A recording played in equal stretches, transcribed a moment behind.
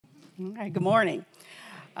All right, good morning.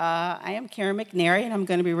 I am Karen McNary, and I'm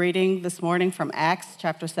going to be reading this morning from Acts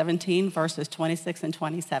chapter 17, verses 26 and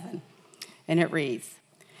 27. And it reads,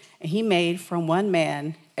 "And he made from one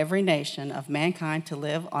man every nation of mankind to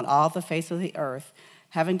live on all the face of the earth,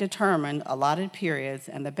 having determined allotted periods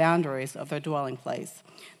and the boundaries of their dwelling place,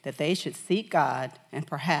 that they should seek God and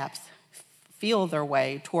perhaps feel their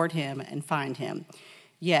way toward him and find him.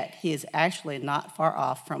 Yet he is actually not far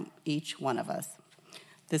off from each one of us."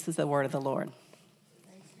 This is the word of the Lord.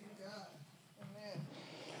 Thanks be to God. Amen.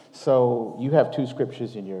 So you have two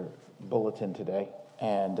scriptures in your bulletin today,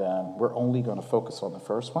 and we're only going to focus on the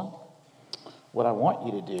first one. What I want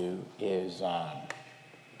you to do is,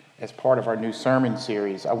 as part of our new sermon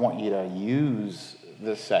series, I want you to use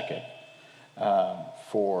the second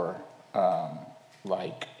for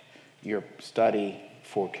like your study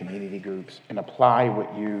for community groups and apply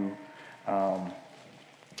what you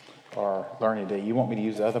are learning today. You want me to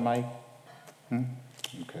use the other mic?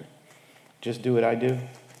 Okay. Just do what I do,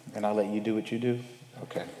 and I'll let you do what you do?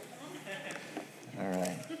 Okay. All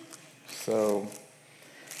right. So,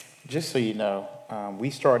 just so you know, we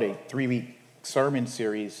start a 3-week sermon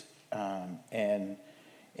series, and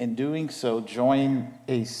in doing so, join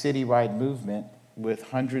a citywide movement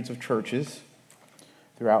with hundreds of churches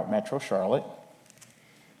throughout Metro Charlotte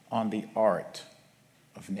on the art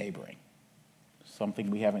of neighboring.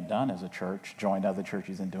 Something we haven't done as a church, joined other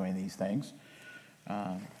churches in doing these things.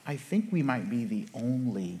 I think we might be the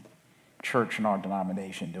only church in our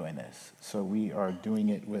denomination doing this. So we are doing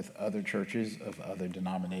it with other churches of other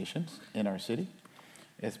denominations in our city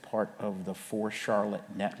as part of the For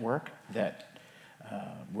Charlotte network that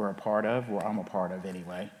we're a part of, or I'm a part of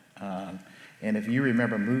anyway. And if you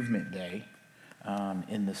remember Movement Day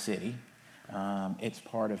in the city, it's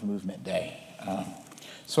part of Movement Day.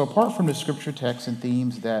 So apart from the scripture texts and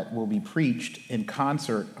themes that will be preached in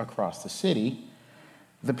concert across the city,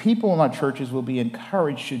 the people in our churches will be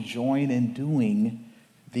encouraged to join in doing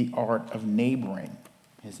the art of neighboring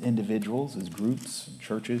as individuals, as groups, and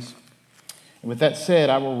churches. And with that said,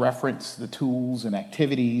 I will reference the tools and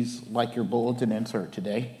activities like your bulletin insert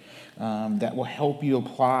today that will help you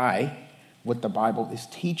apply what the Bible is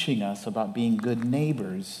teaching us about being good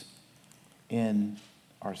neighbors in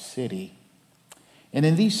our city. And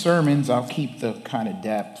in these sermons, I'll keep the kind of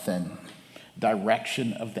depth and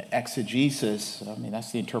direction of the exegesis,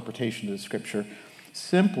 that's the interpretation of the scripture,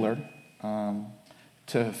 simpler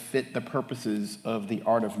to fit the purposes of the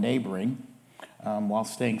art of neighboring while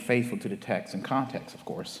staying faithful to the text and context, of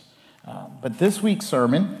course. But this week's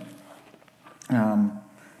sermon,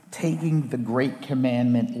 taking the Great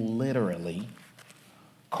Commandment literally,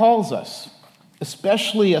 calls us,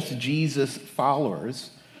 especially us Jesus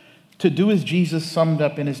followers, to do as Jesus summed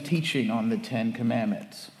up in his teaching on the 10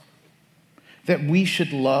 Commandments. That we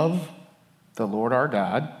should love the Lord our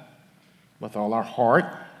God with all our heart,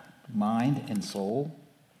 mind, and soul.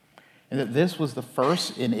 And that this was the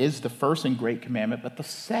first and is the first and great commandment, but the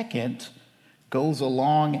second goes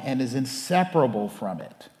along and is inseparable from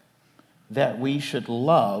it. That we should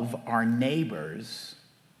love our neighbors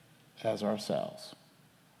as ourselves.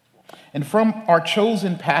 And from our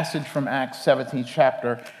chosen passage from Acts 17th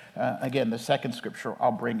chapter, again, the second scripture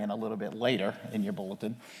I'll bring in a little bit later in your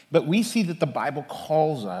bulletin. But we see that the Bible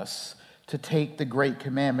calls us to take the Great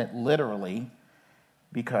Commandment literally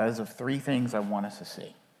because of 3 things I want us to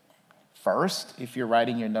see. First, if you're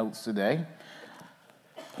writing your notes today,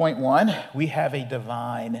 point 1, we have a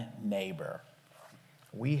divine neighbor.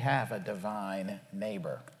 We have a divine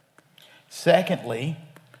neighbor. Secondly,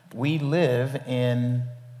 we live in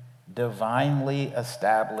divinely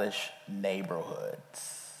established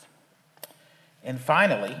neighborhoods. And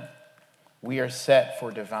finally, we are set for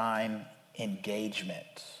divine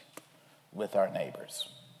engagement with our neighbors.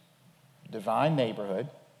 Divine neighborhood,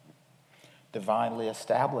 divinely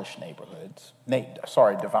established neighborhoods.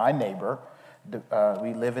 Divine neighbor.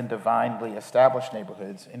 We live in divinely established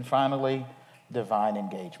neighborhoods. And finally, divine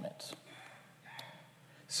engagements.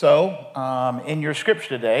 So, in your scripture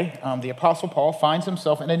today, the Apostle Paul finds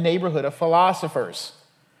himself in a neighborhood of philosophers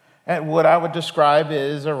at what I would describe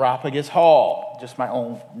as Areopagus Hall, just my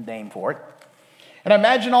own name for it. And I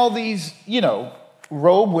imagine all these,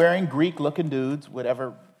 robe-wearing, Greek-looking dudes,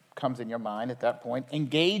 whatever comes in your mind at that point,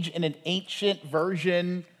 engage in an ancient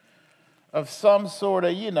version of some sort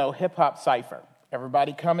of, hip-hop cipher.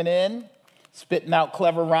 Everybody coming in, spitting out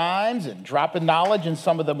clever rhymes and dropping knowledge in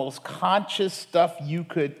some of the most conscious stuff you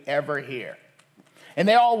could ever hear. And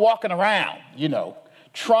they're all walking around,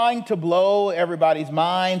 trying to blow everybody's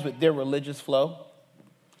minds with their religious flow.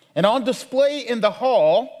 And on display in the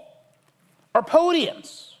hall are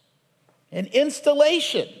podiums and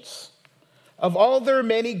installations of all their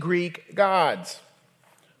many Greek gods.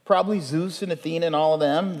 Probably Zeus and Athena and all of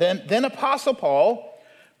them. Then Apostle Paul,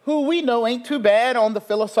 who we know ain't too bad on the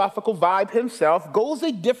philosophical vibe himself, goes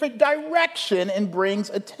a different direction and brings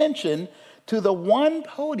attention to the one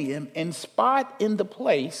podium and spot in the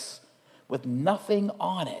place with nothing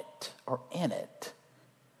on it or in it,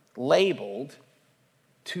 labeled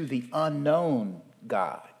to the unknown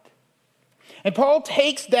God. And Paul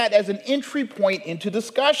takes that as an entry point into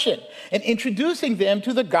discussion and introducing them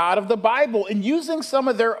to the God of the Bible and using some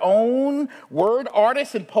of their own word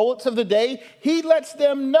artists and poets of the day. He lets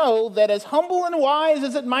them know that as humble and wise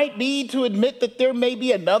as it might be to admit that there may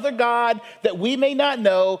be another God that we may not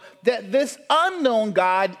know, that this unknown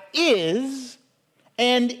God is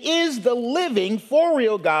and is the living, for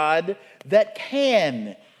real God that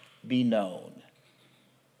can be known.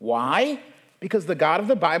 Why? Because the God of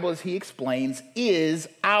the Bible, as he explains, is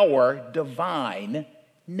our divine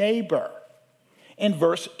neighbor. In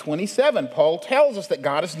verse 27, Paul tells us that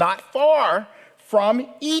God is not far from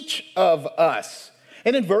each of us.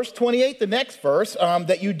 And in verse 28, the next verse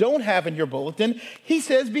that you don't have in your bulletin, he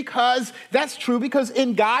says, because that's true, because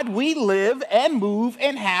in God we live and move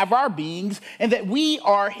and have our beings, and that we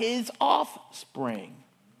are his offspring.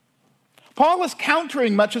 Paul is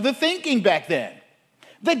countering much of the thinking back then,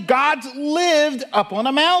 that gods lived up on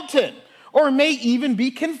a mountain, or may even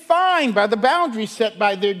be confined by the boundaries set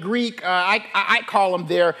by their Greek, I call them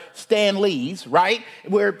their Stanleys, right?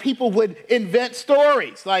 Where people would invent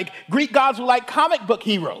stories. Like Greek gods were like comic book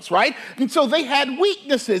heroes, right? And so they had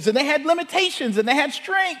weaknesses, and they had limitations, and they had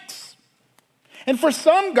strengths. And for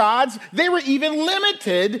some gods, they were even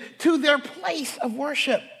limited to their place of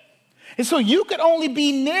worship. And so you could only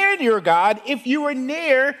be near your God if you were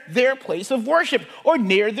near their place of worship, or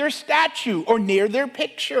near their statue, or near their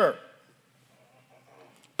picture.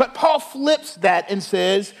 But Paul flips that and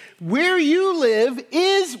says, where you live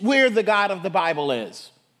is where the God of the Bible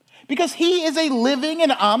is. Because he is a living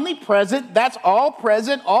and omnipresent, that's all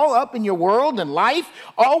present, all up in your world and life,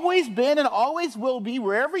 always been and always will be.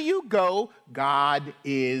 Wherever you go, God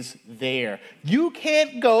is there. You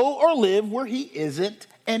can't go or live where he isn't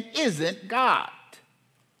and isn't God.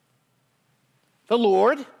 The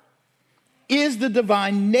Lord is the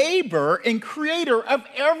divine neighbor and creator of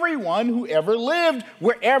everyone who ever lived,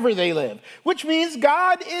 wherever they live, which means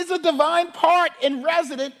God is a divine part and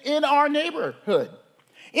resident in our neighborhood,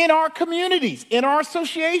 in our communities, in our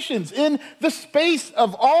associations, in the space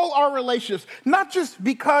of all our relationships, not just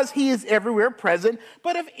because he is everywhere present,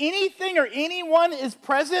 but if anything or anyone is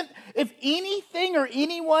present, if anything or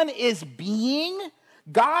anyone is being,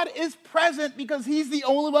 God is present because he's the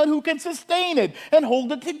only one who can sustain it and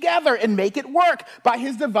hold it together and make it work by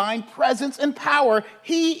his divine presence and power.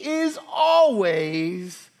 He is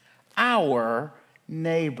always our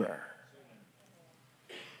neighbor.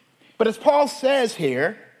 But as Paul says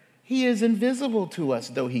here, he is invisible to us,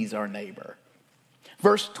 though he's our neighbor.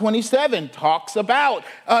 Verse 27 talks about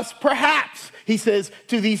us perhaps, he says,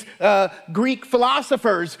 to these Greek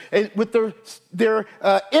philosophers with their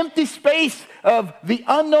empty space of the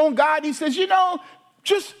unknown God. He says,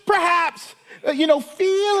 just perhaps,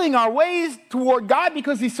 feeling our ways toward God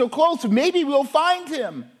because he's so close, maybe we'll find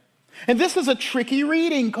him. And this is a tricky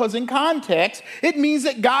reading because in context, it means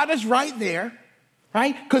that God is right there,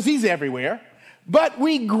 right? Because he's everywhere. But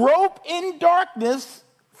we grope in darkness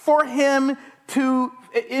for him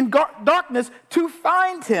darkness to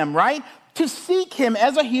find him, right? To seek him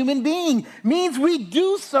as a human being means we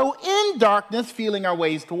do so in darkness, feeling our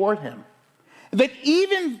ways toward him.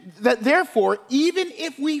 Therefore, even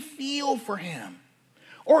if we feel for him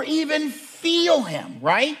or even feel him,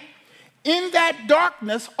 right? In that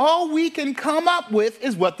darkness, all we can come up with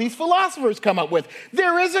is what these philosophers come up with.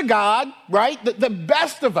 There is a God, right? The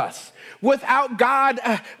best of us. Without God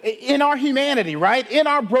in our humanity, right? In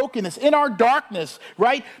our brokenness, in our darkness,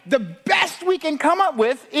 right? The best we can come up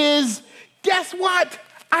with is, guess what?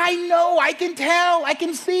 I know, I can tell, I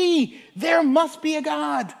can see. There must be a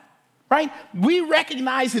God, right? We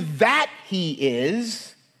recognize that he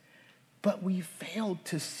is, but we failed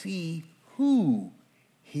to see who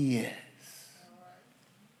he is.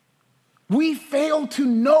 We fail to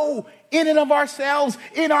know in and of ourselves,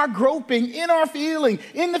 in our groping, in our feeling,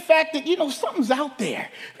 in the fact that, something's out there.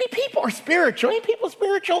 People are spiritual. Ain't people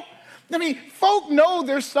spiritual? Folk know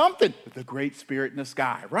there's something. The great spirit in the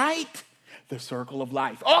sky, right? The circle of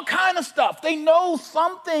life, all kind of stuff. They know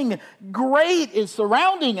something great is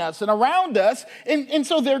surrounding us and around us. And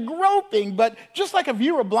so they're groping. But just like if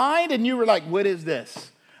you were blind and you were like, what is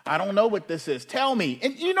this? I don't know what this is. Tell me.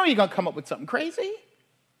 And you're going to come up with something crazy.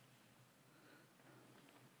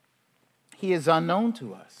 He is unknown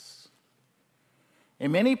to us.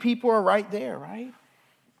 And many people are right there, right?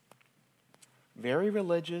 Very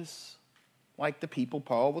religious, like the people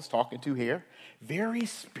Paul was talking to here. Very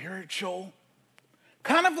spiritual.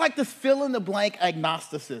 Kind of like this fill-in-the-blank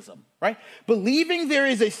agnosticism, right? Believing there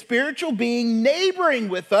is a spiritual being neighboring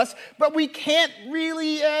with us, but we can't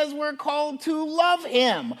really, as we're called to, love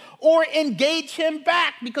him or engage him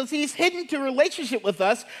back because he's hidden to relationship with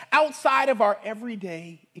us outside of our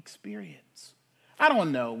everyday experience. I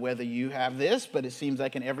don't know whether you have this, but it seems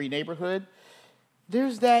like in every neighborhood,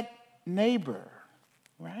 there's that neighbor,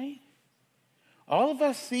 right? All of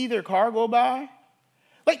us see their car go by.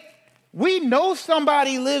 Like, we know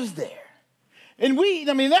somebody lives there. And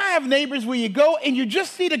I have neighbors where you go and you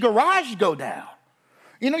just see the garage go down.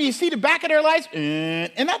 You see the back of their lights,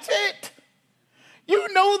 and that's it.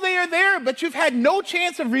 You know they are there, but you've had no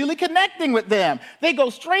chance of really connecting with them. They go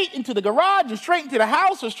straight into the garage or straight into the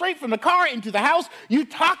house or straight from the car into the house. You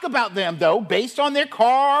talk about them, though, based on their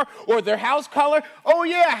car or their house color. Oh,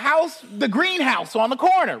 yeah, the greenhouse on the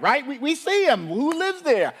corner, right? We see them. Who lives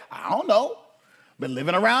there? I don't know. Been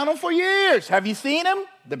living around them for years. Have you seen them?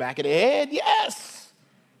 The back of their head? Yes.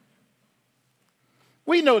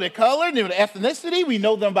 We know their color, their ethnicity. We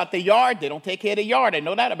know them about their yard. They don't take care of their yard. I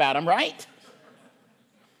know that about them, right?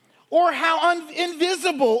 Or how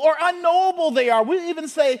invisible or unknowable they are. We even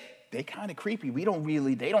say, they're kind of creepy. They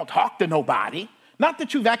don't talk to nobody. Not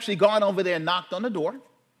that you've actually gone over there and knocked on the door,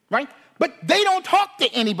 right? But they don't talk to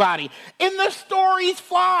anybody. And the stories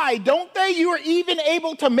fly, don't they? You are even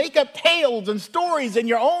able to make up tales and stories in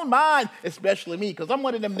your own mind, especially me, because I'm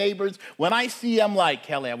one of them neighbors. When I see, I'm like,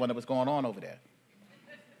 Kelly, I wonder what's going on over there.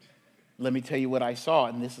 Let me tell you what I saw,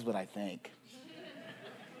 and this is what I think.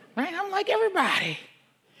 Right? I'm like everybody.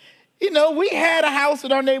 We had a house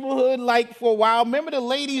in our neighborhood for a while. Remember the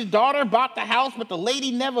lady's daughter bought the house, but the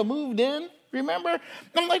lady never moved in? Remember?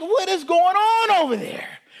 I'm like, what is going on over there?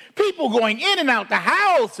 People going in and out the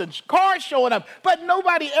house and cars showing up, but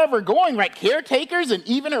nobody ever going, right? Caretakers and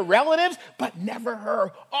even her relatives, but never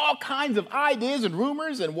her. All kinds of ideas and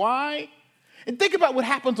rumors and why. And think about what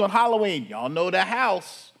happens on Halloween. Y'all know the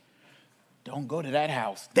house. Don't go to that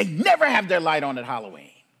house. They never have their light on at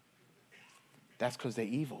Halloween. That's because they're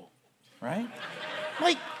evil, right?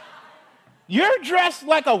 Like, you're dressed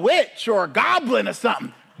like a witch or a goblin or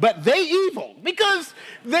something, but they evil because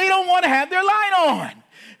they don't want to have their light on.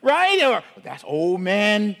 Right? Or that's old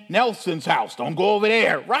man Nelson's house. Don't go over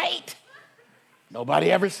there, right?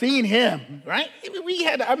 Nobody ever seen him, right?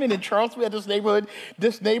 In Charleston, we had this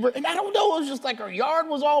neighbor, and I don't know, it was just like her yard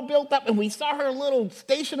was all built up, and we saw her little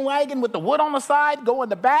station wagon with the wood on the side go in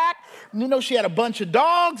the back. And she had a bunch of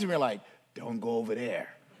dogs, and we're like, don't go over there.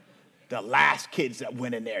 The last kids that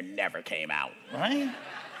went in there never came out, right?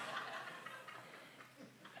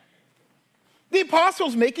 The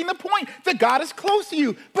apostle's making the point that God is close to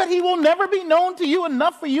you, but he will never be known to you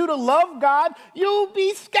enough for you to love God. You'll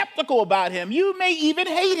be skeptical about him. You may even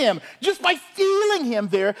hate him just by feeling him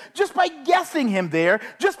there, just by guessing him there,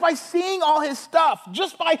 just by seeing all his stuff,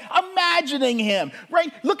 just by imagining him,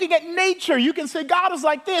 right? Looking at nature, you can say God is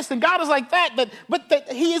like this and God is like that, but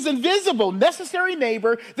that he is invisible, necessary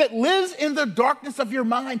neighbor that lives in the darkness of your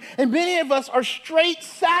mind. And many of us are straight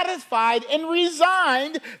satisfied and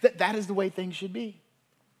resigned that is the way things should be.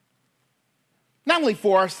 Not only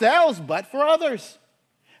for ourselves, but for others.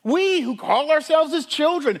 We who call ourselves his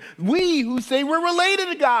children, we who say we're related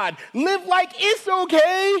to God, live like it's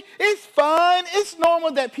okay, it's fun, it's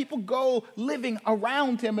normal that people go living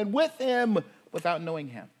around him and with him without knowing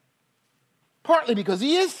him. Partly because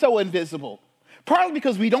he is so invisible. Partly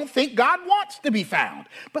because we don't think God wants to be found.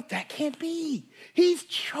 But that can't be. He's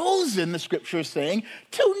chosen, the scripture is saying,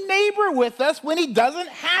 to neighbor with us when he doesn't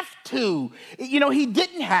have to. He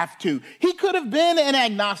didn't have to. He could have been an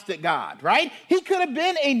agnostic God, right? He could have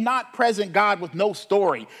been a not present God with no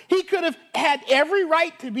story. He could have had every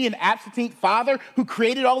right to be an absentee father who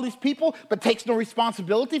created all these people but takes no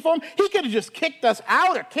responsibility for them. He could have just kicked us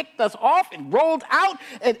out or kicked us off and rolled out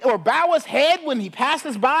or bow his head when he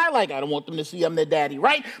passes by like, I don't want them to see I'm their daddy,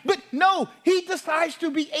 right? But no, he decides to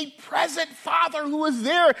be a present father who is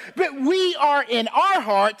there. But we are in our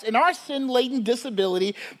hearts, in our sin-laden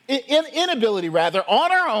inability,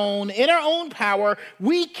 on our own, in our own power,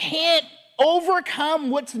 we can't overcome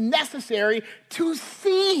what's necessary to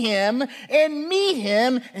see him and meet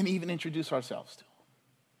him and even introduce ourselves to him.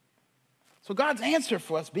 So God's answer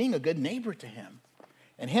for us being a good neighbor to him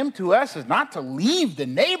and him to us is not to leave the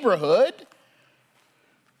neighborhood,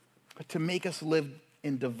 but to make us live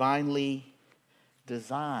in divinely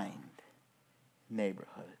designed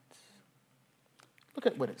neighborhoods. Look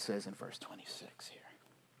at what it says in verse 26 here.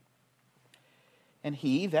 And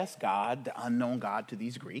he, that's God, the unknown God to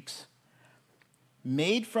these Greeks,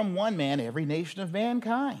 made from one man every nation of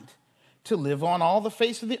mankind to live on all the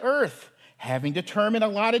face of the earth, having determined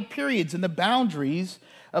allotted periods and the boundaries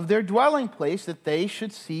of their dwelling place that they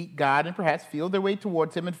should seek God and perhaps feel their way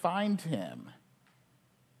towards him and find him.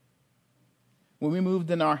 When we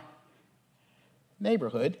moved in our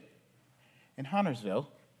neighborhood in Huntersville,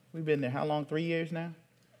 we've been there how long? 3 years now?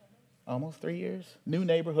 Almost 3 years. New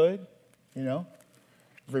neighborhood,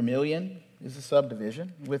 Vermilion is a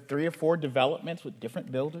subdivision with 3 or 4 developments with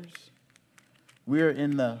different builders. We're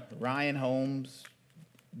in the Ryan Homes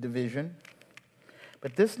division.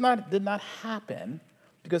 But this did not happen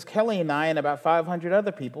because Kelly and I and about 500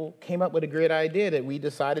 other people came up with a great idea that we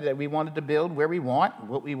decided that we wanted to build where we want,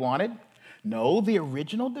 what we wanted. No, the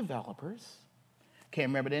original developers, can't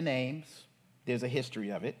remember their names. There's a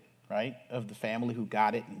history of it, right, of the family who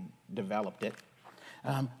got it and developed it,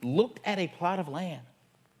 looked at a plot of land,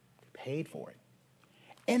 paid for it,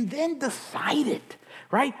 and then decided,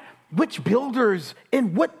 right, which builders,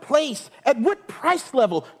 in what place, at what price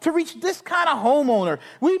level to reach this kind of homeowner.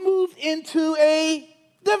 We moved into a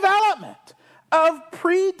development of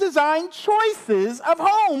pre-designed choices of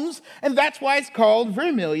homes, and that's why it's called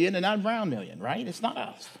Vermilion and not Brown Million, right? It's not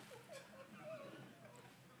us.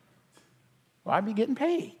 Well, I'd be getting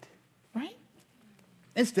paid, right?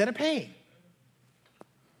 Instead of paying.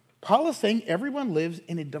 Paul is saying everyone lives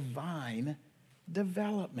in a divine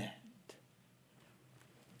development,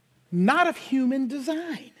 not of human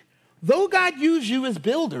design. Though God used you as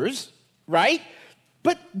builders, right?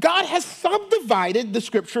 But God has subdivided, the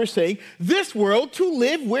scripture is saying, this world to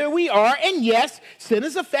live where we are. And yes, sin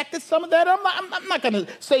has affected some of that. I'm not going to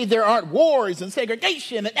say there aren't wars and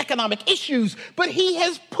segregation and economic issues, but he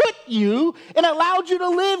has put you and allowed you to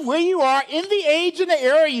live where you are in the age and the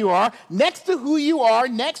era you are, next to who you are,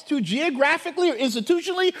 next to geographically or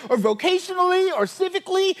institutionally or vocationally or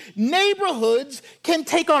civically. Neighborhoods can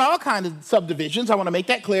take on all kinds of subdivisions. I want to make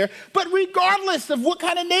that clear. But regardless of what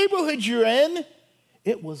kind of neighborhood you're in,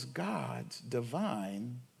 it was God's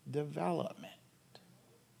divine development.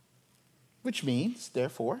 Which means,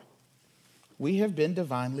 therefore, we have been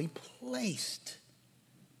divinely placed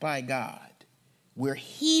by God where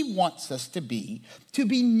he wants us to be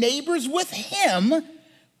neighbors with him,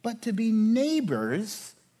 but to be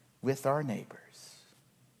neighbors with our neighbors.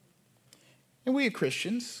 And we as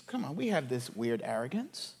Christians, come on, we have this weird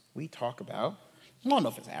arrogance we talk about. I don't know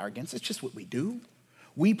if it's arrogance, it's just what we do.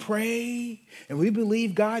 We pray and we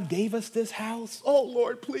believe God gave us this house. Oh,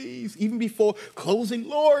 Lord, please. Even before closing,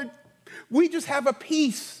 Lord, we just have a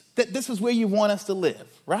peace that this is where you want us to live,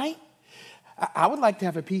 right? I would like to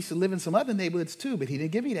have a peace to live in some other neighborhoods too, but he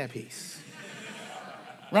didn't give me that peace,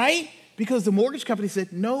 right? Because the mortgage company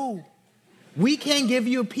said, no, we can't give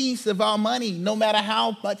you a piece of our money no matter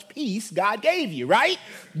how much peace God gave you, right?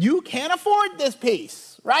 You can't afford this peace.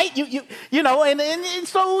 Right? You know, and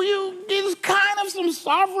so there's kind of some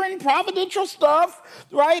sovereign providential stuff,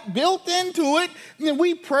 right, built into it. And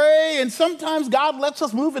we pray, and sometimes God lets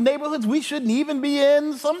us move in neighborhoods we shouldn't even be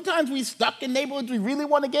in. Sometimes we're stuck in neighborhoods we really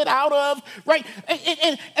want to get out of, right?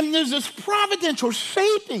 And there's this providential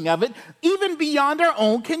shaping of it, even beyond our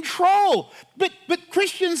own control. But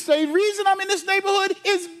Christians say, the reason I'm in this neighborhood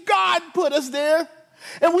is God put us there.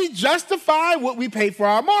 And we justify what we pay for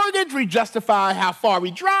our mortgage. We justify how far we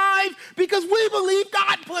drive because we believe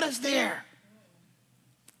God put us there.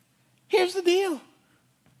 Here's the deal.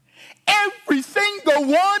 Every single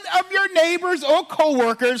one of your neighbors or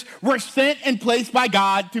coworkers were sent and placed by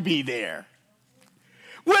God to be there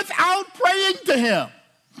without praying to him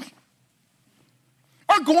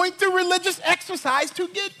or going through religious exercise to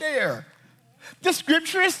get there. The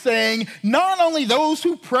scripture is saying not only those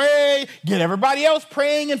who pray, get everybody else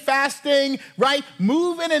praying and fasting, right?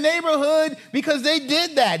 Move in a neighborhood because they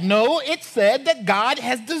did that. No, it said that God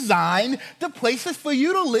has designed the places for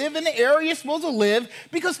you to live in the area you're supposed to live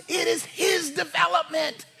because it is his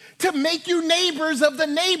development to make you neighbors of the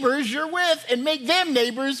neighbors you're with and make them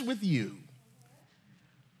neighbors with you.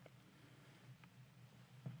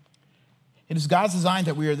 It is God's design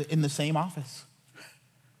that we are in the same office,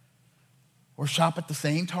 or shop at the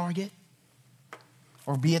same Target,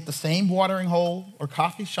 or be at the same watering hole or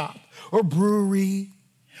coffee shop or brewery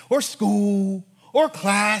or school or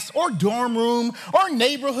class or dorm room or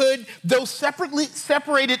neighborhood, though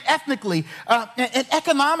separated ethnically and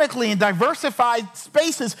economically in diversified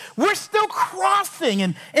spaces, we're still crossing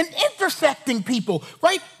and intersecting people,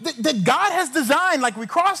 right? That God has designed, like we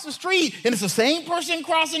cross the street and it's the same person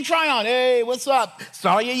crossing Tryon. Hey, what's up?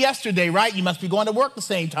 Saw you yesterday, right? You must be going to work the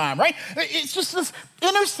same time, right? It's just this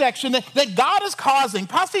intersection that God is causing,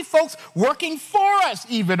 possibly folks working for us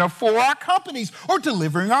even, or for our companies, or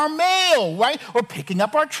delivering our mail, right? Or picking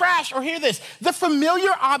up our trash, or hear this, the familiar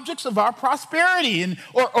objects of our prosperity,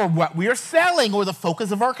 or what we are selling, or the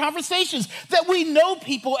focus of our conversations, that we know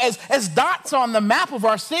people as dots on the map of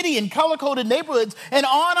our city in color-coded neighborhoods, and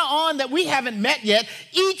on, that we haven't met yet.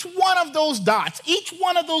 Each one of those dots, each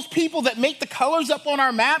one of those people that make the colors up on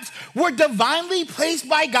our maps were divinely placed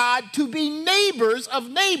by God to be neighbors of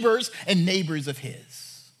neighbors and neighbors of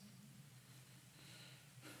his.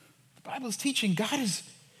 The Bible is teaching God is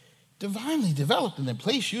divinely developed and then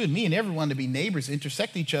placed you and me and everyone to be neighbors,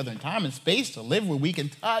 intersect each other in time and space, to live where we can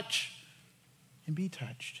touch and be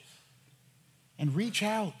touched and reach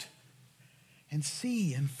out and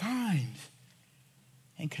see and find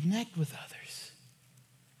and connect with others.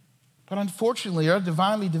 But unfortunately, our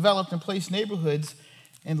divinely developed and placed neighborhoods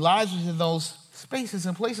and lives within those spaces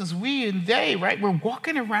and places, we and they, right, we're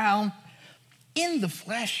walking around in the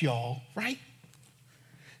flesh, y'all, right?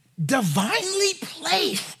 Divinely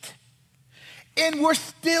placed. And we're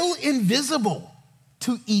still invisible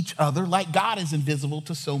to each other like God is invisible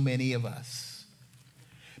to so many of us.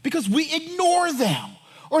 Because we ignore them.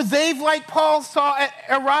 Or they've, like Paul saw at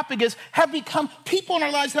Areopagus, people in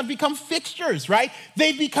our lives have become fixtures, right?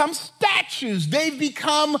 They've become statues.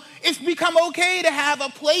 It's become okay to have a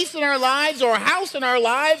place in our lives or a house in our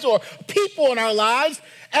lives or people in our lives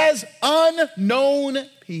as unknown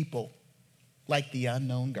people, like the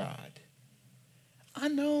unknown God.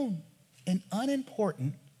 Unknown and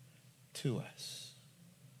unimportant to us.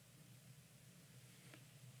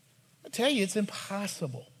 I tell you, it's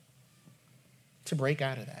impossible to break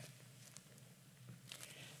out of that.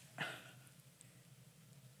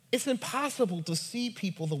 It's impossible to see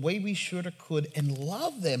people the way we should or could and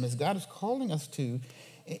love them as God is calling us to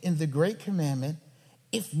in the Great Commandment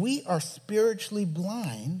if we are spiritually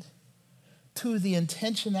blind to the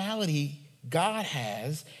intentionality God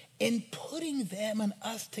has in putting them and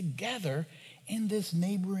us together in this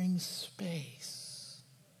neighboring space.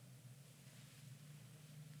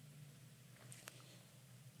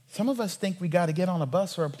 Some of us think we got to get on a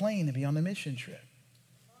bus or a plane to be on a mission trip.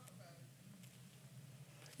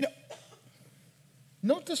 You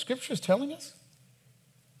know what the scripture is telling us?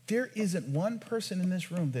 There isn't one person in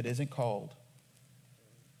this room that isn't called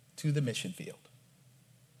to the mission field.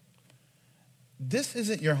 This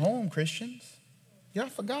isn't your home, Christians. Y'all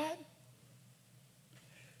forgot?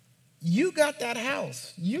 You got that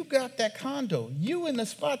house. You got that condo. You in the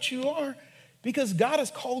spot you are because God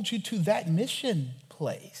has called you to that mission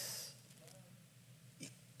place.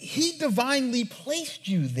 He divinely placed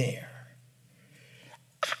you there.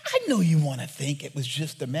 I know you want to think it was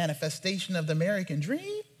just the manifestation of the American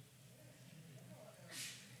dream.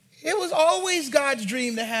 It was always God's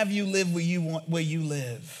dream to have you live where you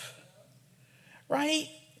live. Right?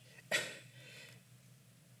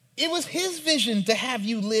 It was his vision to have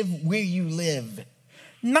you live where you live.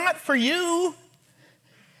 Not for you,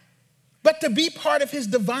 but to be part of his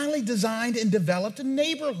divinely designed and developed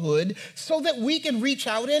neighborhood so that we can reach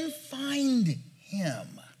out and find him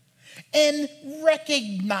and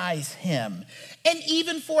recognize him. And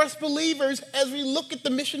even for us believers, as we look at the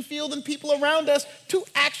mission field and people around us, to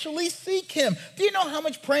actually seek him. Do you know how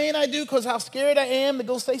much praying I do because how scared I am to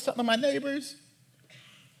go say something to my neighbors?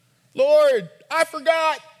 Lord, I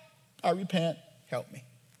forgot. I repent. Help me.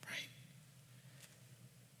 Right?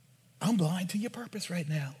 I'm blind to your purpose right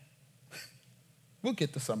now. We'll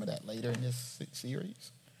get to some of that later in this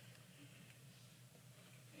series.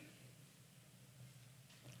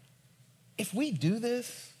 If we do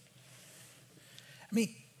this,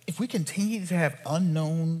 if we continue to have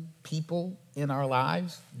unknown people in our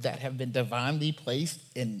lives that have been divinely placed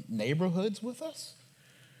in neighborhoods with us,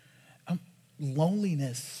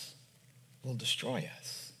 loneliness will destroy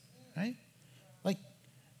us, right? Like,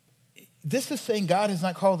 this is saying God has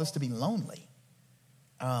not called us to be lonely.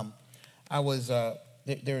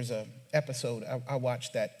 There's a episode, I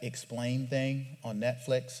watched that Explain thing on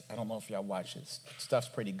Netflix. I don't know if y'all watch it. Stuff's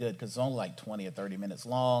pretty good because it's only like 20 or 30 minutes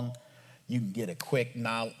long. You can get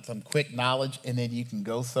some quick knowledge, and then you can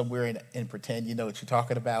go somewhere and pretend you know what you're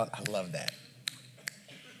talking about. I love that.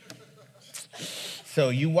 So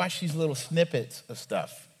you watch these little snippets of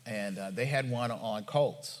stuff, and they had one on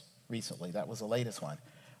cults recently. That was the latest one.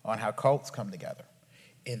 on how cults come together.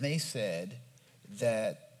 And they said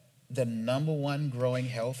that the number one growing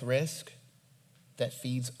health risk that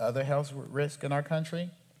feeds other health risk in our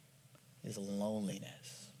country is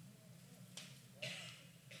loneliness.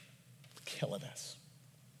 Killing us.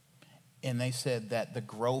 And they said that the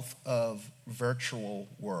growth of virtual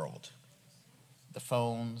world, the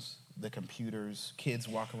phones, the computers, kids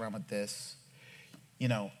walk around with this,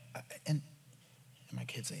 and my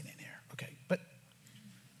kids ain't in here, okay, but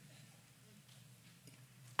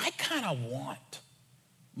I kind of want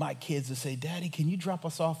my kids to say, Daddy, can you drop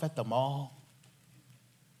us off at the mall?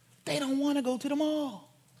 They don't want to go to the mall.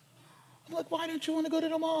 I'm like, why don't you want to go to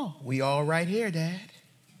the mall? We all right here, Dad.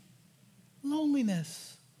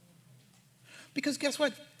 Loneliness. Because guess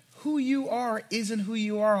what? Who you are isn't who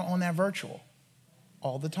you are on that virtual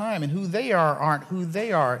all the time. And who they are aren't who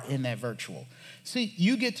they are in that virtual. See,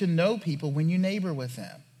 you get to know people when you neighbor with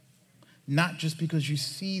them, not just because you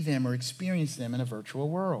see them or experience them in a virtual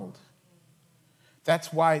world.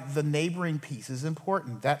 That's why the neighboring piece is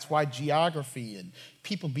important. That's why geography and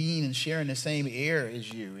people being and sharing the same air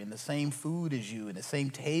as you, and the same food as you, and the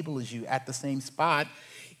same table as you, at the same spot,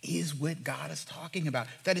 is what God is talking about.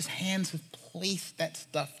 That His hands have placed that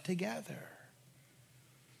stuff together.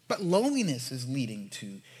 But loneliness is leading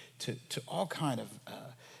to all kind of,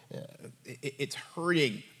 it's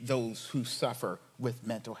hurting those who suffer with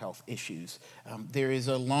mental health issues. There is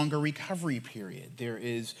a longer recovery period. There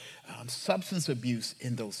is substance abuse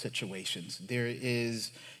in those situations. There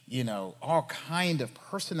is, all kind of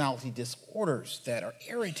personality disorders that are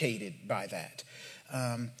irritated by that.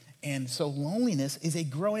 And so loneliness is a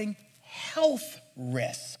growing health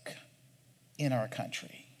risk in our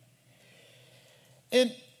country.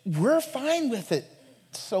 And we're fine with it,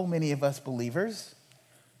 so many of us believers.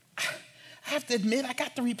 I have to admit, I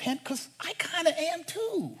got to repent because I kind of am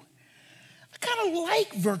too. I kind of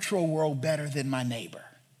like virtual world better than my neighbor.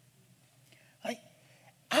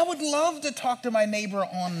 I would love to talk to my neighbor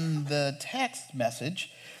on the text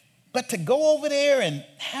message, but to go over there and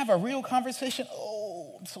have a real conversation,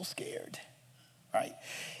 I'm so scared, right?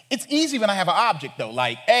 It's easy when I have an object, though,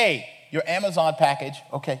 like, hey, your Amazon package.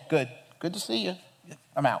 Okay, good. Good to see you.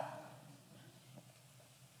 I'm out.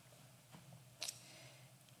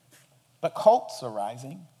 But cults are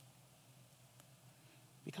rising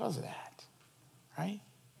because of that, right?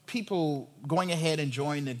 People going ahead and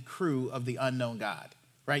joining the crew of the unknown God,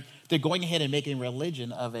 right? They're going ahead and making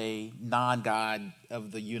religion of a non-God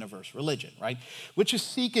of the universe religion, right? Which is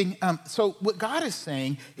seeking, so what God is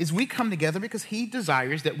saying is we come together because He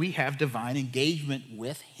desires that we have divine engagement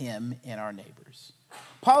with Him and our neighbors.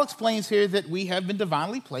 Paul explains here that we have been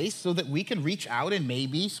divinely placed so that we can reach out and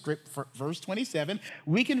maybe, verse 27,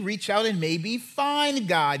 we can reach out and maybe find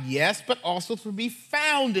God, yes, but also to be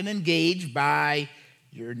found and engaged by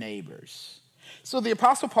your neighbors. So the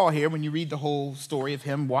Apostle Paul here, when you read the whole story of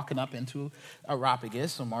him walking up into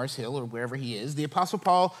Areopagus or Mars Hill or wherever he is, the Apostle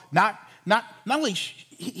Paul not only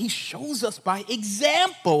he shows us by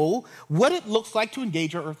example what it looks like to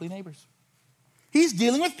engage our earthly neighbors. He's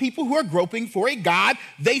dealing with people who are groping for a God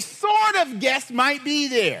they sort of guess might be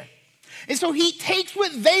there. And so he takes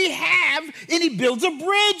what they have and he builds a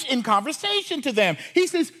bridge in conversation to them. He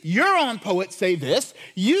says, you're on Poets Say This.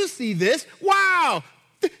 You see this. Wow,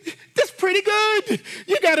 that's pretty good.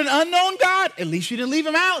 You got an unknown God. At least you didn't leave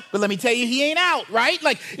him out. But let me tell you, he ain't out, right?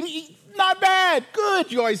 Like, not bad.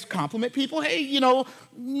 Good. You always compliment people. Hey, you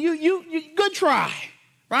good try,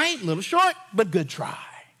 right? A little short, but good try.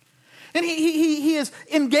 And he is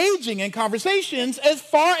engaging in conversations as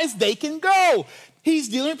far as they can go. He's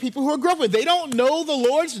dealing with people who are groping. They don't know the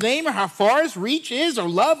Lord's name or how far His reach is or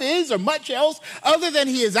love is or much else other than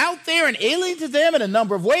He is out there and alien to them in a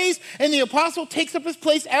number of ways. And the apostle takes up his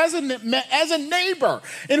place as a neighbor.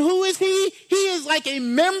 And who is he? He is like a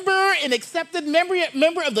member, an accepted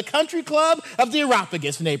member of the country club of the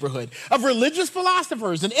Areopagus neighborhood, of religious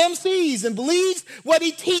philosophers and MCs, and believes what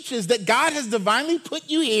he teaches, that God has divinely put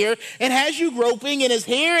you here and has you groping and is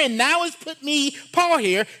here and now has put me, Paul,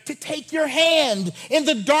 here to take your hand in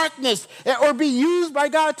the darkness or be used by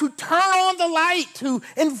God to turn on the light, to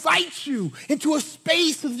invite you into a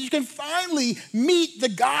space so that you can finally meet the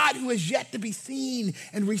God who is yet to be seen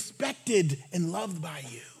and respected and loved by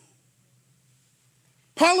you.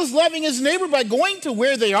 Paul is loving his neighbor by going to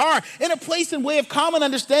where they are in a place and way of common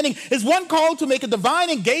understanding. Is one called to make a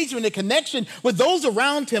divine engagement and connection with those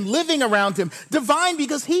around him, living around him. Divine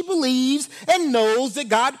because he believes and knows that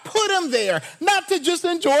God put him there, not to just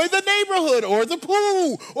enjoy the neighborhood or the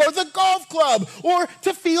pool or the golf club or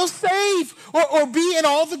to feel safe or be in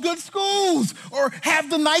all the good schools or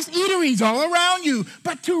have the nice eateries all around you,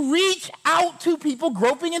 but to reach out to people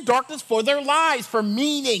groping in darkness for their lives, for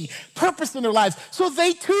meaning, purpose in their lives, so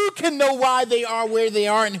they too can know why they are where they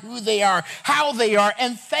are and who they are, how they are,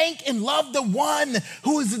 and thank and love the one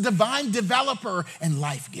who is the divine developer and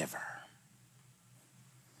life giver.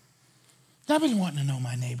 I've been wanting to know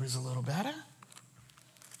my neighbors a little better.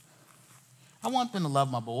 I want them to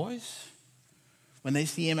love my boys when they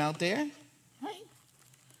see him out there, right?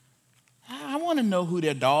 I want to know who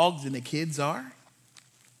their dogs and their kids are,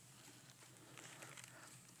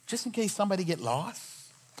 just in case somebody get lost.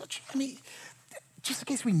 Just in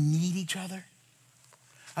case we need each other.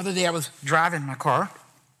 The other day I was driving my car.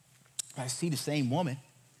 I see the same woman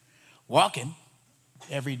walking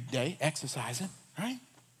every day, exercising, right?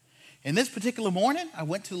 And this particular morning, I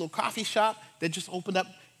went to a little coffee shop that just opened up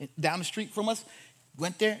down the street from us.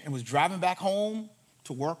 Went there and was driving back home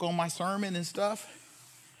to work on my sermon and stuff.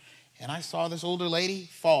 And I saw this older lady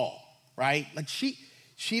fall, right? Like she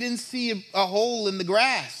didn't see a hole in the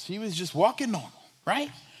grass. She was just walking normal,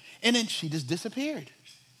 right? And then she just disappeared.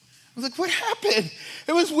 I was like, what happened?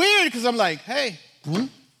 It was weird because I'm like, hey,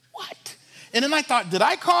 what? And then I thought, did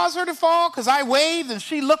I cause her to fall? Because I waved and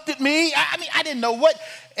she looked at me. I didn't know what.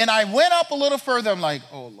 And I went up a little further. I'm like,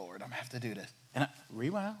 oh, Lord, I'm going to have to do this. And I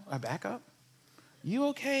rewound. I back up. You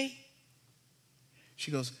okay?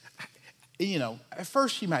 She goes, at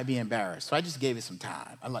first she might be embarrassed. So I just gave it some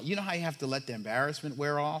time. I'm like, you know how you have to let the embarrassment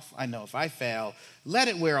wear off? I know if I fail, let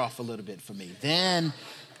it wear off a little bit for me. Then,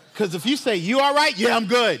 because if you say, you all right? Yeah, I'm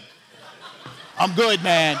good. I'm good,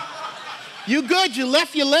 man. You good? You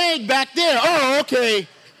left your leg back there. Oh, okay.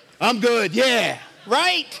 I'm good. Yeah.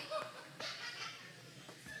 Right?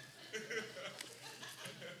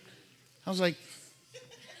 I was like,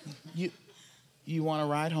 you want to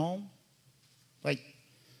ride home? Like,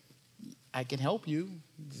 I can help you.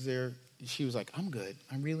 She was like, I'm good.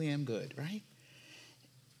 I really am good, right?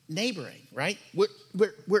 Neighboring, right?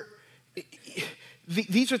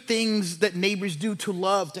 These are things that neighbors do to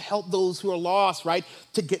love, to help those who are lost, right?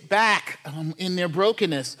 To get back in their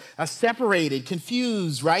brokenness, separated,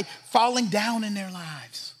 confused, right? Falling down in their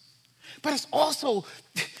lives. But it's also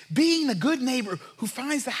being a good neighbor who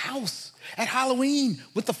finds the house at Halloween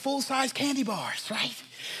with the full-size candy bars, right?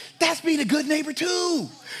 That's being a good neighbor too.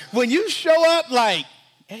 When you show up like,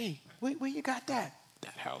 hey, where you got that?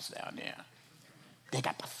 That house down there. They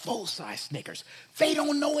got the full-size Snickers. They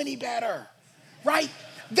don't know any better, right?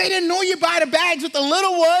 They didn't know you buy the bags with the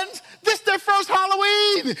little ones. This is their first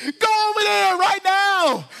Halloween. Go over there right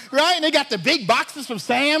now, right? And they got the big boxes from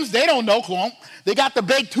Sam's. They don't know clump. They got the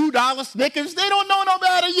big $2 Snickers. They don't know no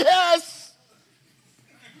better. Yes.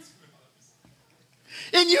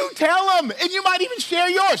 And you tell them, and you might even share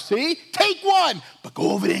yours. See, take one, but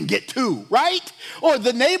go over there and get two, right? Or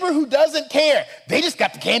the neighbor who doesn't care. They just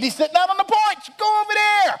got the candy sitting out on the porch. Go over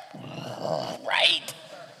there, right?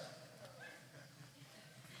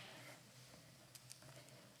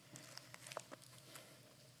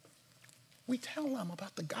 We tell them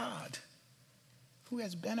about the God who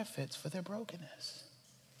has benefits for their brokenness.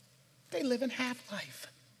 They live in half-life.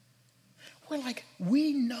 We're like,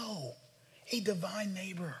 we know a divine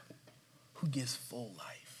neighbor who gives full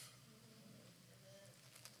life.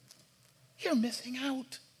 You're missing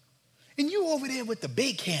out. And you over there with the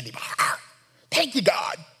big candy bar. Thank you,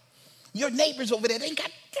 God. Your neighbors over there,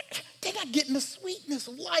 they're not getting the sweetness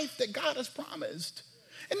of life that God has promised.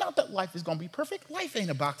 And not that life is going to be perfect. Life ain't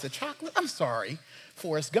a box of chocolate. I'm sorry,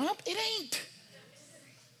 Forrest Gump, it ain't.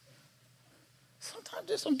 Sometimes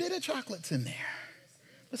there's some bitter chocolates in there.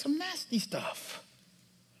 There's some nasty stuff.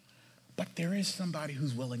 But there is somebody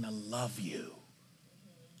who's willing to love you,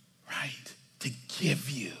 right? To give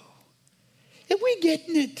you. And we're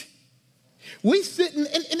getting it. We sitting,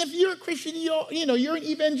 and if you're a Christian, you're an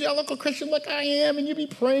evangelical Christian like I am, and you be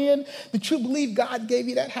praying that you believe God gave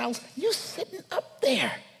you that house, you sitting up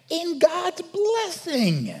there in God's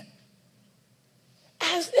blessing.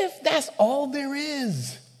 As if that's all there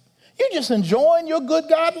is. You're just enjoying your good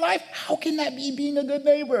God life. How can that be being a good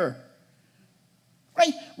neighbor?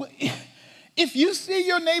 Right? If you see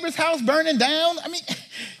your neighbor's house burning down,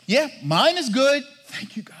 yeah, mine is good.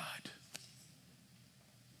 Thank you, God.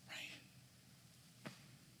 Right?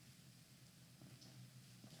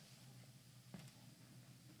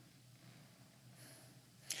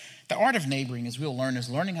 The art of neighboring, as we'll learn, is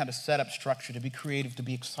learning how to set up structure, to be creative, to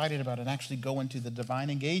be excited about it, and actually go into the divine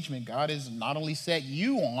engagement God has not only set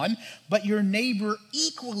you on, but your neighbor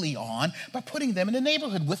equally on by putting them in the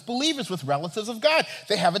neighborhood with believers, with relatives of God.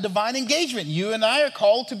 They have a divine engagement. You and I are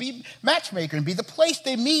called to be matchmaker and be the place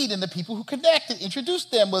they meet and the people who connect and introduce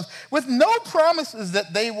them with no promises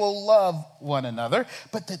that they will love one another,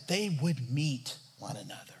 but that they would meet one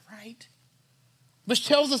another, right? Which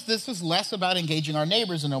tells us this is less about engaging our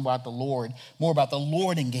neighbors and about the Lord, more about the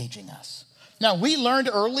Lord engaging us. Now, we learned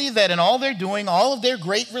early that in all they're doing, all of their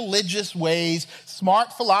great religious ways,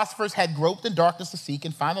 smart philosophers had groped in darkness to seek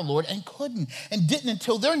and find the Lord and couldn't, and didn't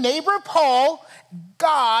until their neighbor Paul,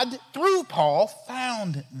 God, through Paul,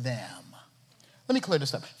 found them. Let me clear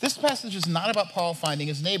this up. This passage is not about Paul finding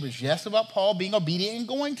his neighbors. Yes, about Paul being obedient and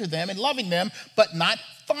going to them and loving them, but not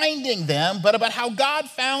finding them, but about how God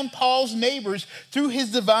found Paul's neighbors through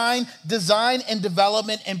his divine design and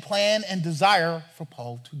development and plan and desire for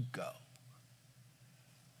Paul to go.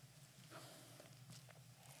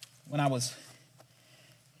 When I was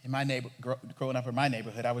in my growing up in my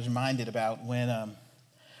neighborhood, I was reminded about when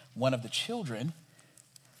one of the children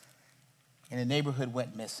in a neighborhood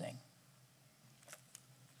went missing.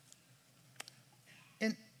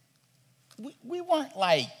 And we weren't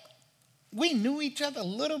like, we knew each other a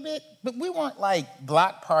little bit, but we weren't like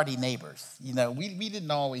block party neighbors. You know, we didn't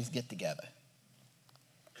always get together.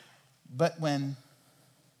 But when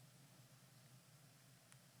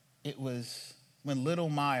little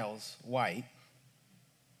Miles White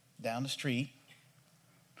down the street,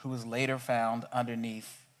 who was later found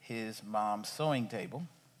underneath his mom's sewing table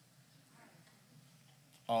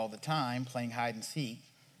all the time playing hide and seek,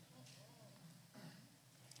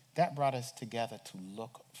 that brought us together to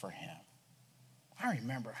look for him. I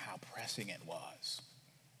remember how pressing it was.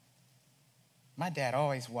 My dad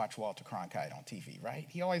always watched Walter Cronkite on TV, right?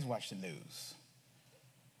 He always watched the news,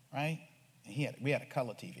 right? And we had a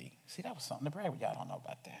color TV. See, that was something to brag with. Y'all don't know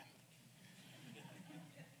about that.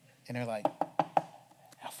 And they're like,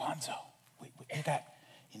 Alfonso, we got,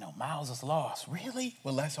 Miles is lost. Really?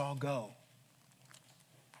 Well, let's all go.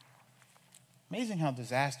 Amazing how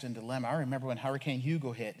disaster and dilemma. I remember when Hurricane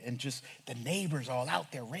Hugo hit and just the neighbors all out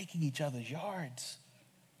there raking each other's yards.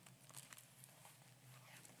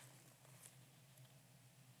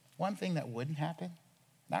 One thing that wouldn't happen,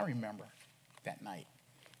 and I remember that night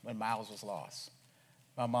when Miles was lost.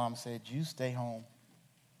 My mom said, you stay home.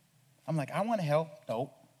 I'm like, I want to help.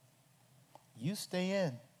 Nope. You stay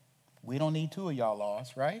in. We don't need two of y'all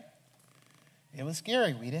lost, right? It was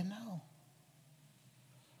scary. We didn't know.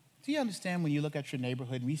 Do you understand when you look at your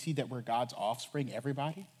neighborhood and we see that we're God's offspring,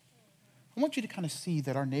 everybody? I want you to kind of see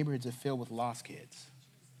that our neighborhoods are filled with lost kids,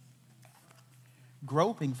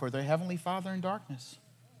 groping for their heavenly Father in darkness,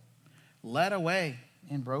 led away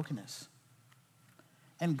in brokenness.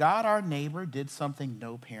 And God, our neighbor, did something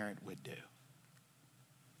no parent would do.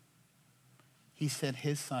 He sent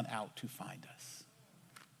his son out to find us,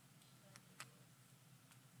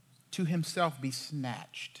 to himself be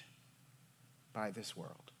snatched by this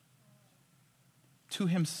world, to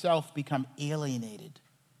himself become alienated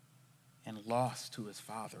and lost to his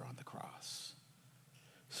Father on the cross,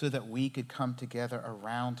 so that we could come together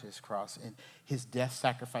around his cross and his death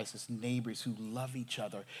sacrifices neighbors who love each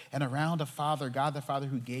other, and around a Father, God the Father,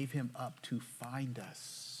 who gave him up to find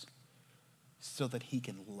us so that he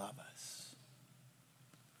can love us.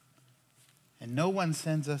 And no one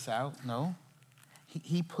sends us out, no.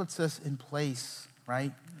 He puts us in place,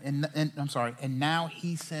 right? And now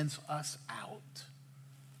he sends us out.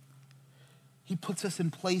 He puts us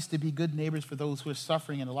in place to be good neighbors for those who are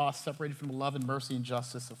suffering and lost, separated from the love and mercy and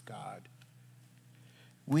justice of God.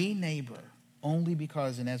 We neighbor only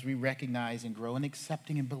because and as we recognize and grow in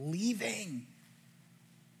accepting and believing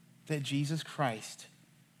that Jesus Christ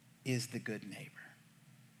is the good neighbor.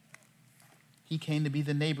 He came to be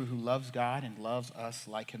the neighbor who loves God and loves us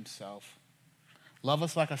like himself. Love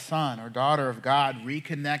us like a son or daughter of God,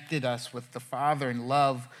 reconnected us with the Father in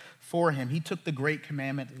love for him. He took the great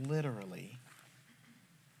commandment literally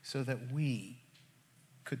so that we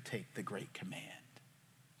could take the great command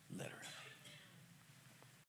literally.